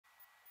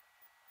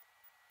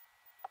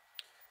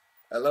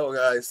Hello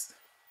guys,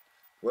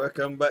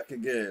 welcome back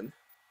again.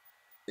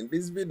 In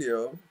this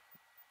video,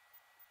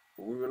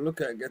 we will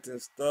look at getting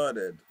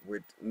started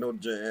with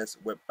Node.js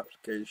web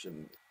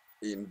application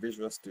in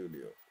Visual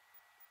Studio.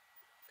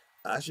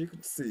 As you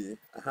can see,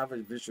 I have a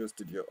Visual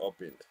Studio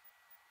opened,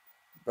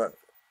 but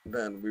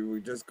then we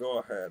will just go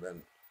ahead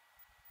and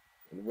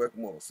work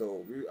more.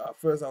 So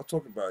first I'll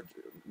talk about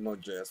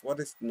Node.js. What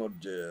is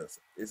Node.js?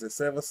 It's a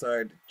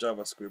server-side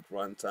JavaScript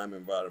runtime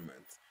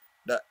environment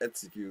that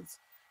executes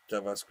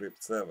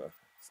JavaScript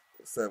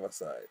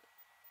server-side.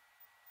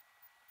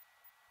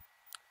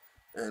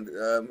 And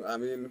I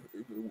mean,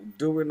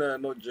 doing a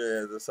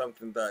Node.js is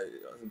something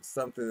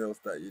else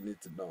that you need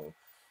to know.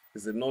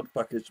 Is a Node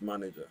package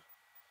manager.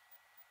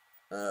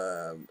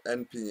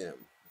 NPM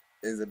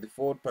is a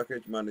default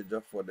package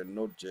manager for the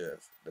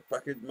Node.js. The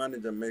package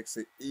manager makes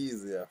it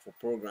easier for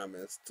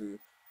programmers to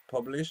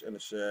publish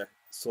and share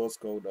source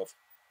code of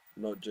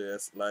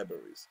Node.js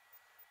libraries,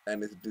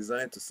 and it's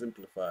designed to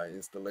simplify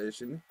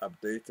installation,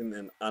 updating,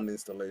 and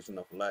uninstallation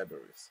of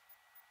libraries.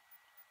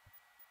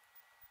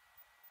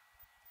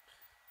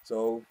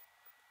 So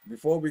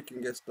before we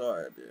can get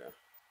started,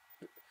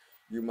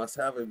 you must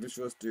have a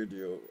Visual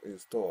Studio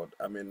installed.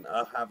 I mean,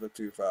 I have a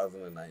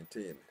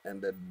 2019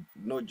 and the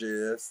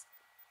Node.js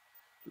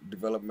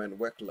development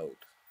workload.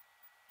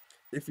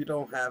 If you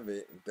don't have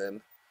it,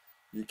 then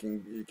you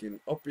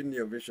can open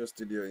your Visual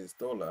Studio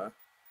installer,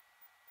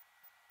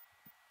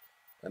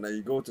 and then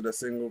you go to the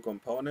single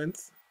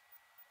components.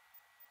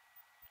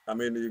 I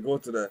mean, you go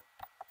to the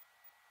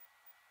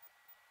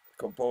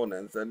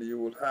components, and you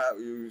will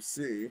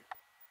see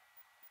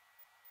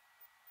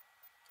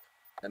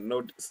a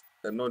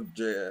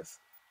Node.js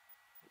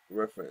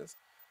reference.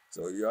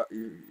 So you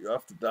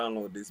have to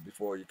download this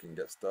before you can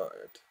get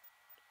started.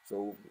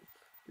 So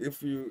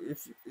if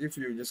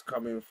you're just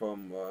coming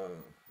from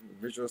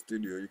Visual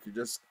Studio, you could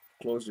just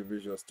close your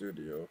Visual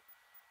Studio,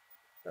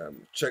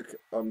 check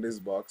on this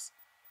box,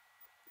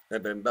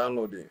 and then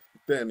download it.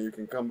 Then you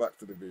can come back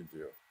to the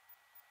video.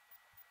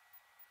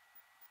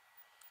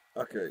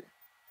 Okay,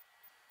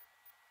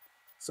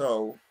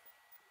 so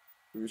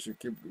we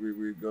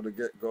gotta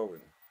get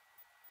going.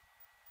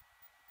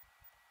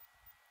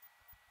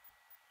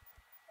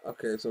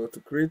 Okay, so to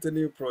create a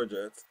new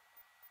project,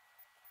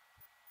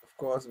 of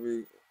course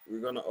we're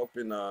gonna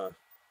open our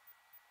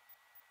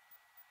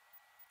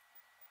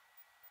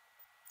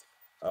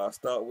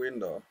start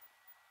window.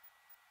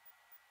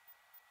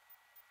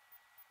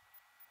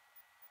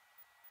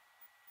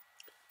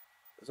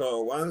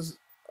 So once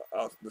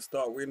the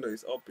start window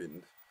is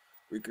opened,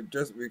 we could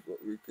just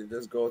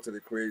go to the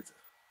create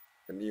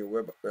a new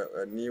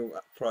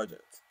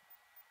project.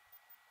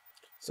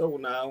 So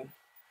now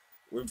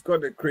we've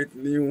got the create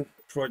new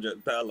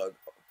project dialog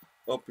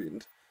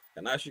opened,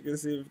 and as you can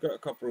see, we've got a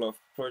couple of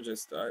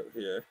projects out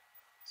here.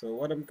 So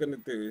what I'm gonna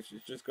do is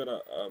we're just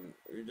gonna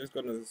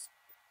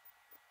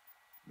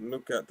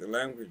look at the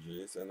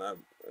languages and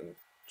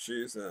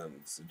choose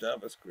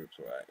JavaScript,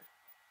 right?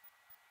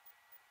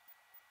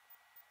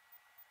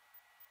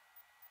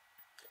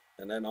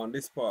 And then on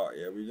this part,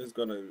 we're just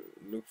gonna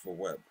look for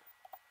web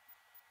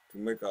to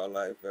make our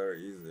life very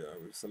easier.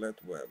 We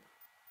select web.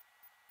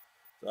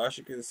 So as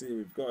you can see,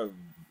 we've got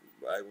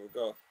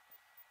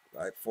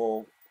like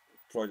 4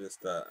 projects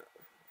that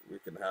we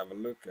can have a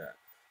look at.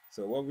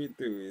 So what we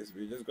do is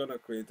we're just gonna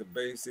create a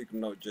basic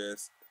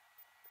Node.js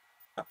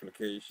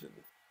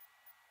application.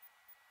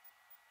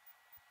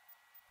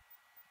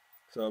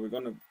 So we're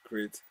gonna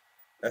create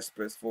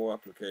Express 4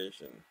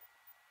 application.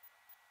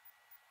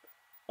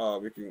 Or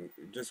we can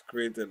just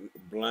create a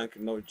blank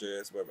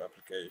Node.js web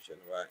application,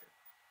 right?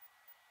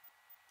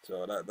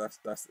 So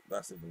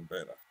that's even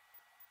better.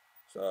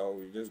 So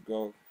we just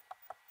go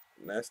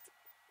next,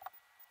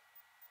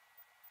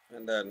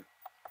 and then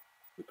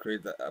we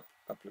create the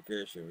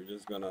application. We're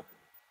just gonna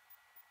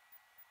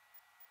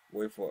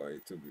wait for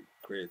it to be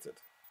created.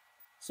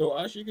 So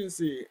as you can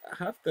see, I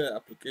have the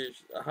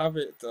application. I have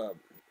it.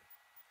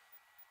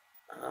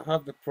 I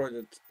have the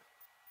project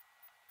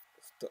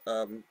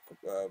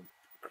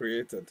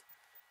created.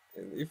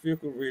 And if you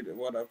could read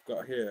what I've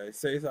got here, it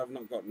says I've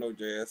not got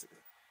Node.js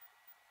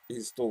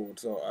installed,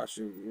 so I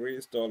should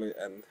reinstall it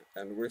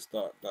and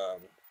restart the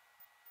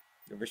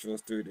Visual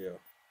Studio.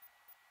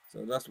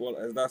 So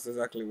that's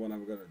exactly what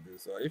I'm gonna do.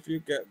 So if you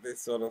get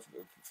this sort of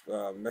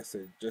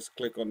message, just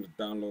click on the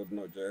download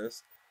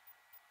Node.js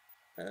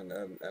and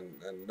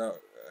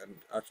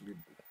actually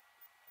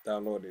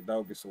download it. That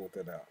will be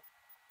sorted out.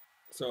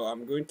 So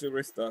I'm going to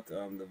restart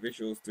the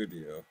Visual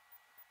Studio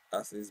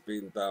as it's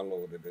being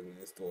downloaded and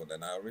installed,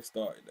 and I'll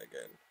restart it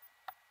again.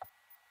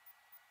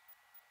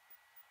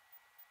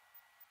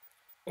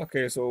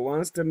 Okay, so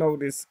once the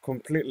node is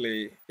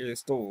completely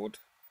installed,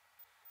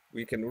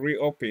 we can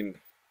reopen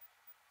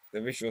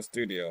the Visual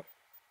Studio.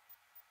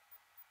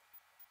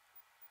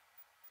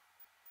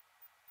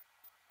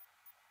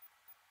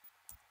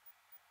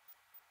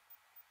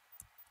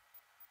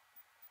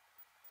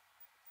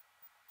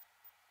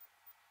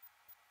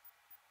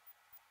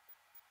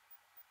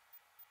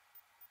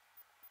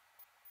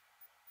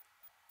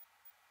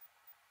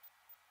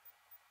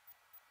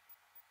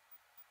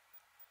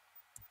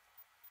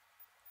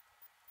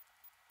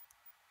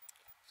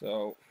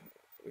 So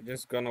we're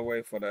just gonna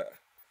wait for the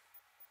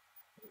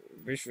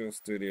Visual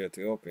Studio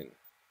to open.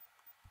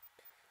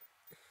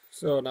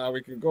 So now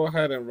we can go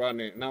ahead and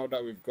run it now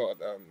that we've got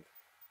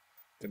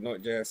the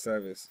Node.js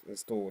service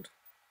installed.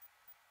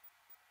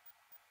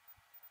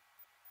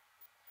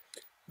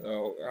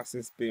 So as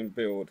it's being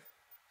built,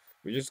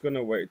 we're just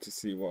gonna wait to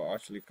see what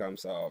actually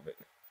comes out of it.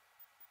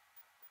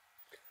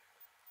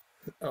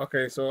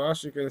 Okay, so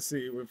as you can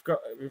see, we've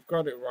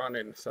got it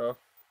running. So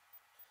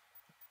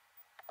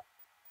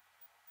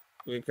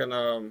we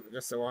can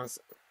just once.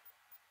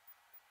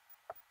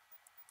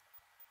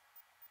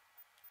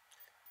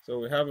 So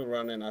we have it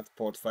running at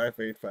port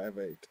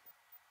 5858.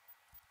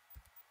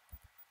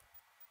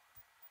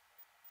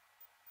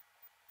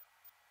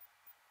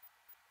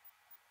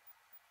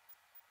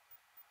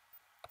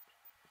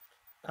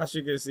 As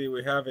you can see,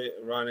 we have it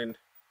running,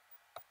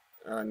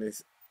 and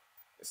it's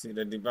see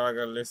the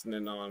debugger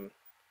listening on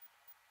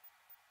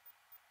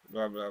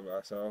blah blah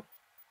blah. So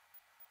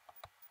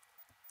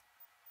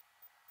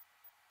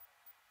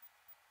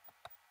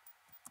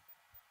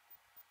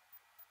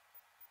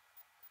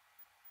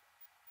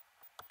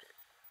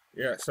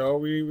yeah, so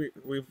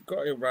we've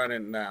got it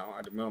running now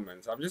at the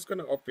moment. So I'm just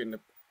gonna open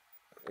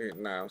it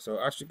now. So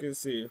as you can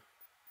see,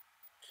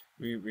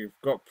 we've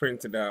got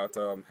printed out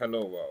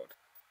hello world.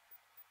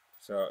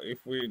 So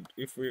if we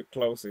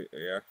close it,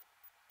 yeah,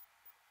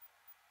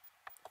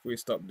 if we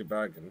stop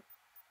debugging.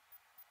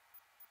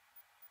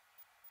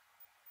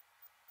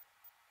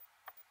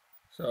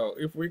 So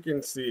if we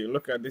can see,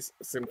 look at this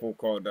simple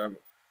code.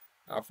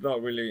 I've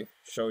not really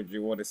showed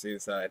you what is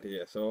inside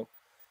here. So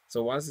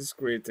once it's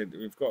created,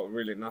 we've got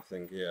really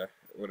nothing here,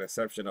 with the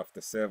exception of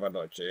the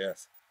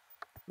server.js,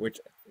 which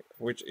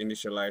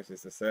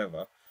initializes the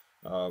server.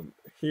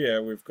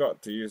 Here we've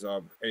got to use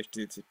our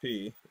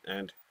HTTP,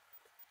 and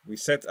we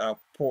set our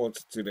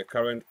port to the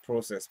current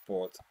process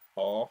port,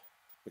 or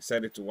we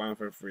set it to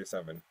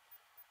 1337,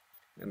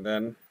 and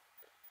then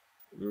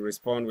we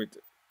respond with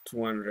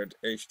 200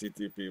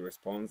 HTTP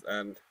response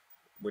and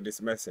with this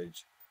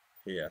message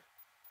here.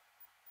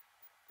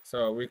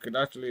 So we could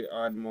actually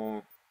add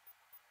more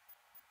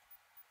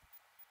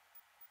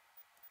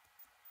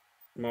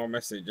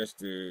message just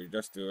to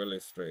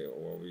illustrate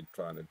what we're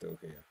trying to do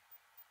here.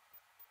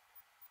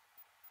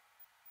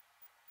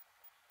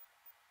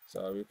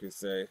 So we could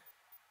say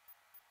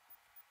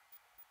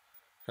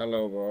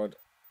hello world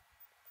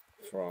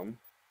from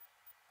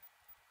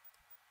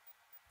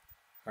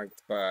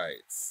Hacked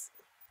Bytes.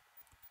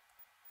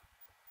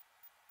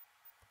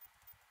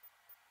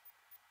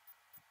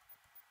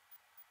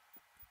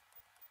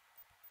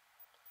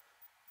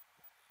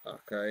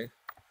 Okay,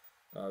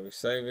 we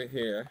save it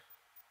here,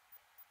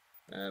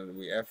 and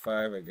we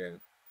F5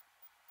 again.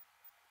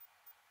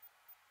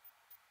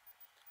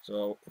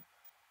 So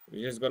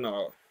we're just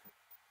gonna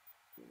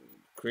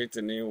create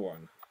a new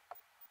one,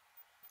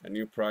 a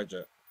new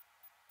project.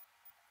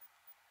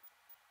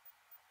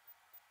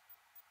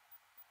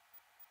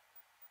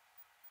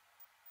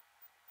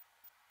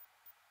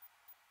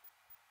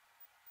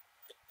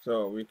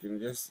 So we can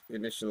just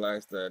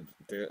initialize the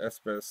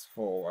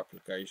SPS4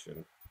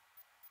 application.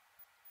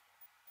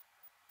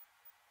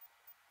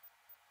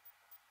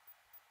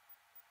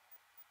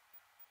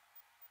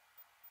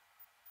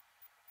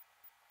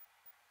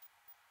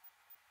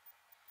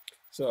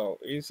 So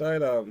inside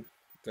the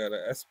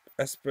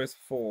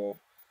SPS4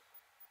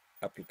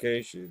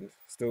 application,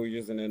 still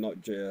using the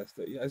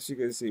Node.js, as you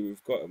can see,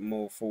 we've got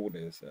more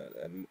folders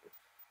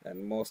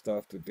and more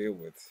stuff to deal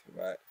with,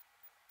 right?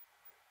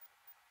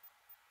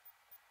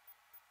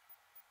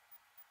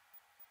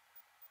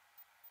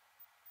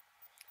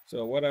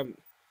 So what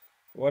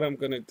I'm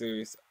gonna do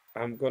is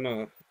I'm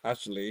gonna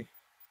actually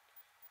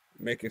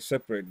make a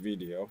separate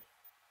video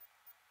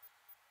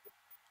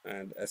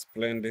and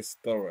explain this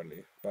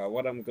thoroughly. But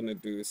what I'm gonna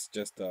do is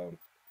just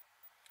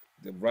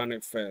run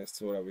it first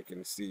so that we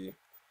can see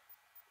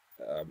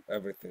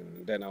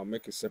everything. Then I'll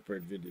make a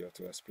separate video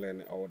to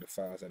explain all the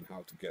files and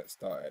how to get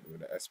started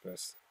with the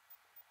Express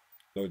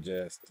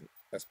Node.js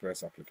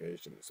Express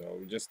application.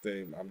 So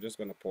I'm just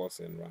gonna pause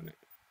and run it.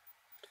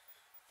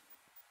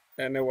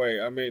 Anyway,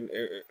 I mean,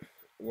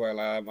 well,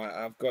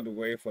 I've got to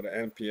wait for the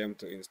npm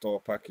to install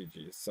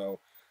packages. So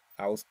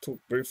I'll talk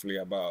briefly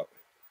about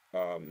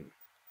um,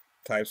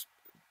 types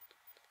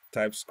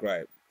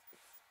TypeScript.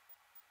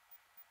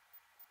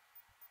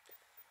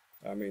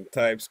 I mean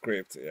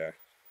TypeScript, yeah.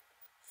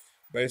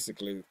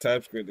 Basically,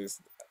 TypeScript is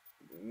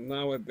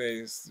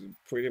nowadays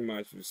pretty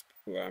much,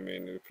 I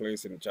mean,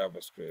 replacing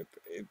JavaScript.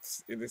 It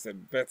is a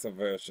better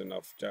version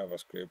of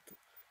JavaScript,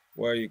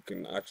 where you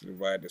can actually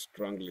write a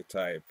strongly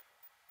type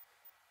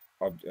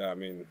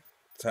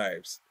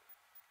types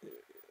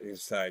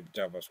inside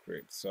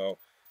JavaScript. So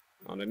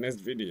on the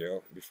next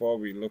video, before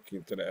we look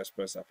into the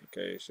Express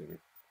application,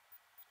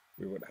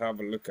 we would have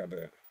a look at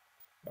the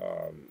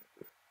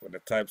with the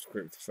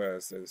TypeScript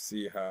first and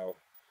see how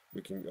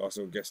we can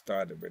also get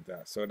started with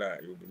that, so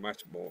that it will be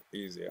much more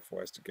easier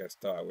for us to get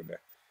started with the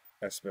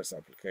Express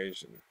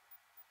application.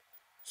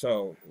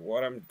 So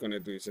what I'm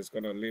gonna do is just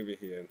gonna leave it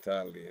here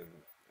entirely,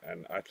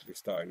 and actually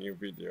start a new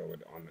video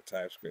on the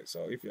TypeScript.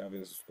 So if you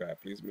haven't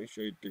subscribed, please make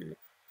sure you do,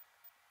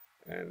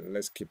 and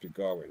let's keep it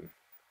going.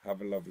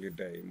 Have a lovely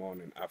day,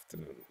 morning,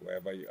 afternoon,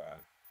 wherever you are.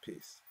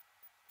 Peace.